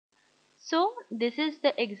So this is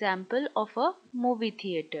the example of a movie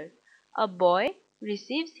theater. A boy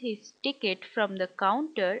receives his ticket from the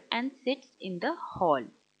counter and sits in the hall.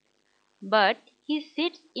 But he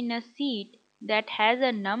sits in a seat that has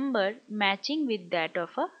a number matching with that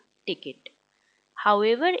of a ticket.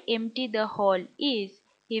 However empty the hall is,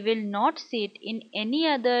 he will not sit in any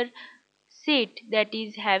other seat that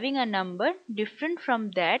is having a number different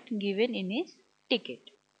from that given in his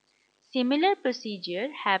ticket. Similar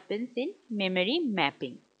procedure happens in memory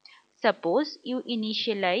mapping. Suppose you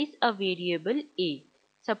initialize a variable a.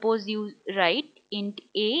 Suppose you write int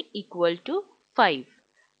a equal to 5.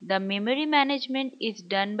 The memory management is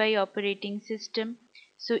done by operating system.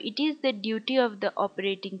 So it is the duty of the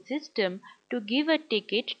operating system to give a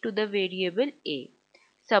ticket to the variable a.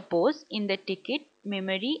 Suppose in the ticket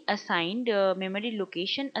memory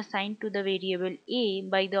location assigned to the variable a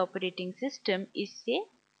by the operating system is say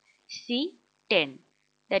C10,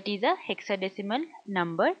 that is a hexadecimal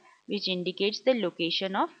number which indicates the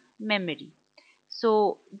location of memory.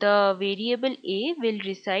 So the variable a will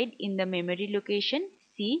reside in the memory location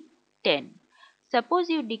C10. Suppose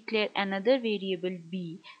you declare another variable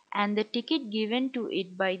b and the ticket given to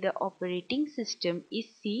it by the operating system is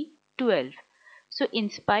C12. So in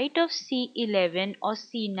spite of C11 or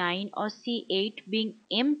C9 or C8 being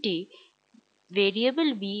empty,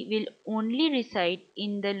 variable b will only reside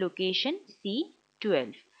in the location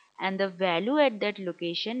C12 and the value at that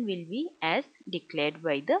location will be as declared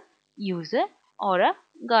by the user or a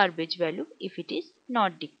garbage value if it is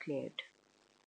not declared.